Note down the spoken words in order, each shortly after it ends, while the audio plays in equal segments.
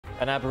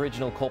An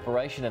Aboriginal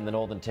corporation in the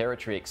Northern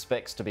Territory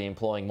expects to be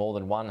employing more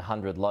than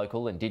 100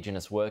 local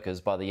Indigenous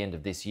workers by the end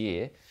of this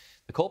year.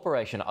 The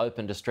corporation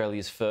opened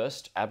Australia's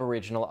first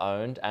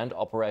Aboriginal-owned and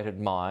operated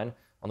mine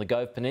on the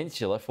Gove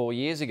Peninsula 4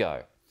 years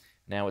ago.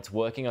 Now it's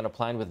working on a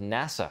plan with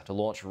NASA to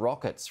launch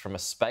rockets from a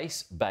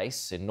space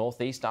base in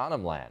northeast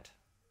Arnhem land.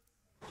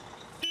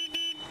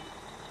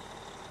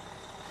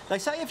 They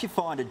say if you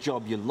find a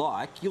job you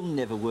like, you'll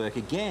never work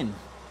again.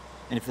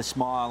 And if the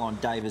smile on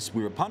Davis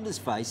Wirapunda's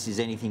face is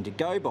anything to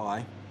go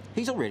by,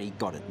 he's already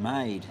got it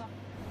made.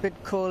 Bit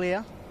cool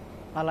here.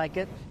 I like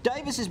it.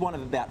 Davis is one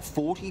of about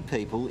 40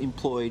 people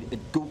employed at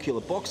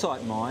Gulkula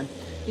Bauxite mine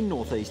in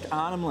northeast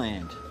Arnhem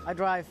land. I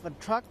drive a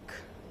truck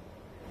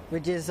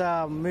which is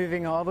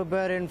moving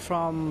overburden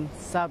from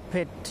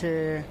sub-pit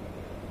to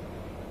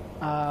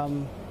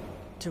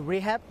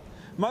rehab.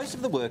 Most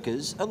of the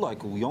workers are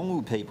local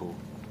Yolngu people.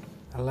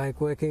 I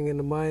like working in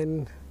the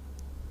mine,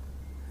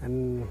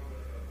 and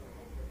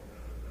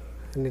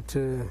I need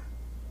to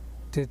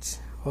teach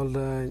all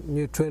the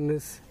new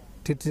trainers,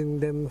 teaching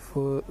them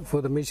for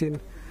the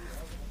machine,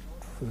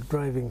 for the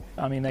driving.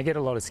 I mean, they get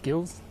a lot of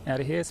skills out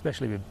of here,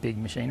 especially with big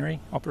machinery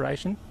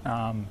operation,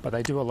 but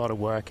they do a lot of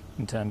work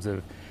in terms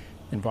of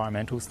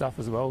environmental stuff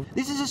as well.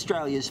 This is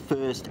Australia's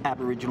first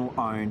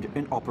Aboriginal-owned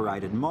and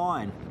operated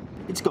mine.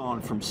 It's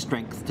gone from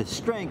strength to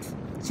strength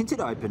since it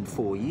opened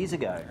 4 years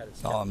ago.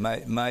 Oh,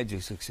 major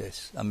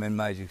success. I mean,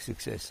 major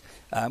success.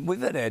 We've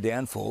had our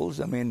downfalls.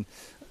 I mean,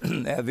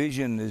 our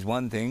vision is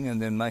one thing,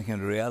 and then making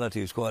it a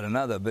reality is quite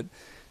another. But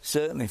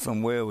certainly,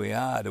 from where we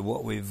are to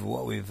what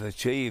we've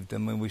achieved, I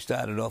mean, we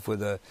started off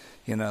with a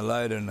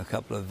loader and a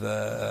couple of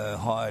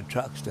hired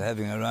trucks to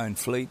having our own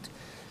fleet,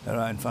 our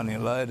own funny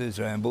loaders,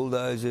 our own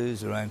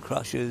bulldozers, our own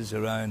crushers,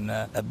 our own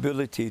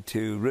ability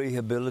to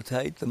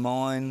rehabilitate the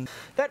mine.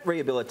 That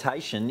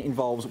rehabilitation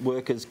involves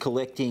workers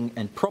collecting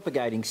and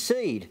propagating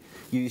seed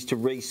used to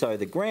re-sow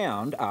the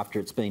ground after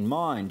it's been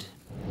mined.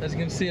 As you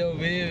can see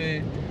over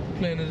here, we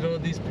planted all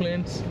these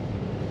plants.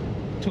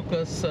 Took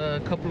us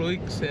a couple of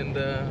weeks, and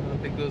I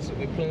think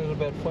we planted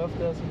about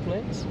 5,000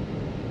 plants.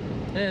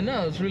 And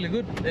no, it's really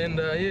good, and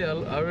yeah,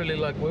 I really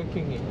like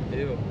working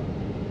here. Yeah.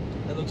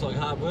 That looks like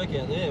hard work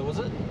out there, was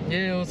it?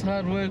 Yeah, it was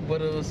hard work,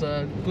 but it was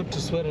good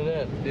to sweat it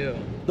out, yeah.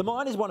 The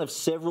mine is one of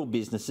several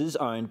businesses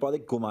owned by the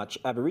Gumatj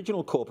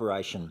Aboriginal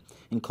Corporation,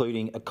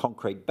 including a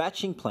concrete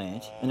batching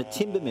plant and a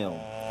timber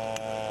mill.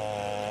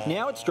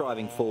 Now it's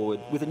driving forward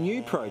with a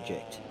new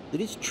project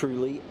that is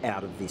truly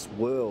out of this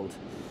world.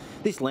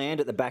 This land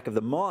at the back of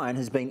the mine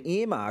has been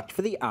earmarked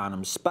for the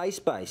Arnhem Space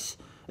Base,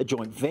 a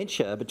joint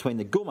venture between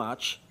the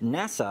Gumatj,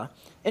 NASA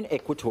and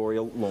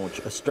Equatorial Launch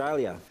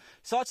Australia.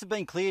 Sites have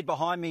been cleared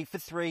behind me for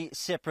 3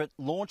 separate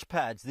launch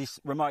pads,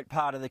 this remote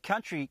part of the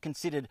country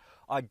considered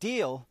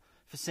ideal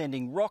for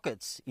sending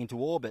rockets into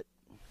orbit.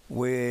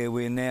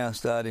 We're now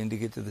starting to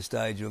get to the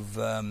stage of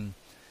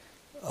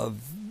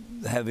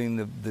having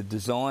the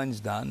designs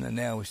done, and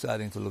now we're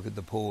starting to look at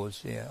the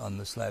pours on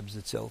the slabs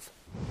itself.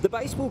 The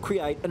base will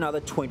create another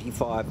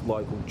 25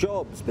 local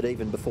jobs, but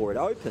even before it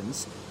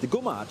opens, the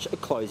Gumatj are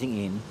closing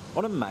in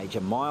on a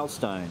major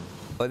milestone.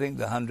 I think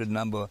the 100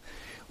 number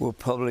will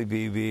probably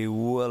be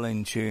well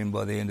in tune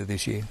by the end of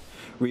this year.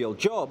 Real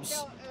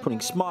jobs,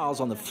 putting smiles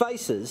on the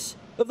faces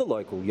of the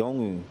local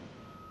Yolngu.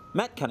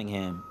 Matt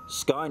Cunningham,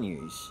 Sky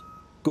News,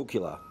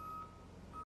 Gulkula.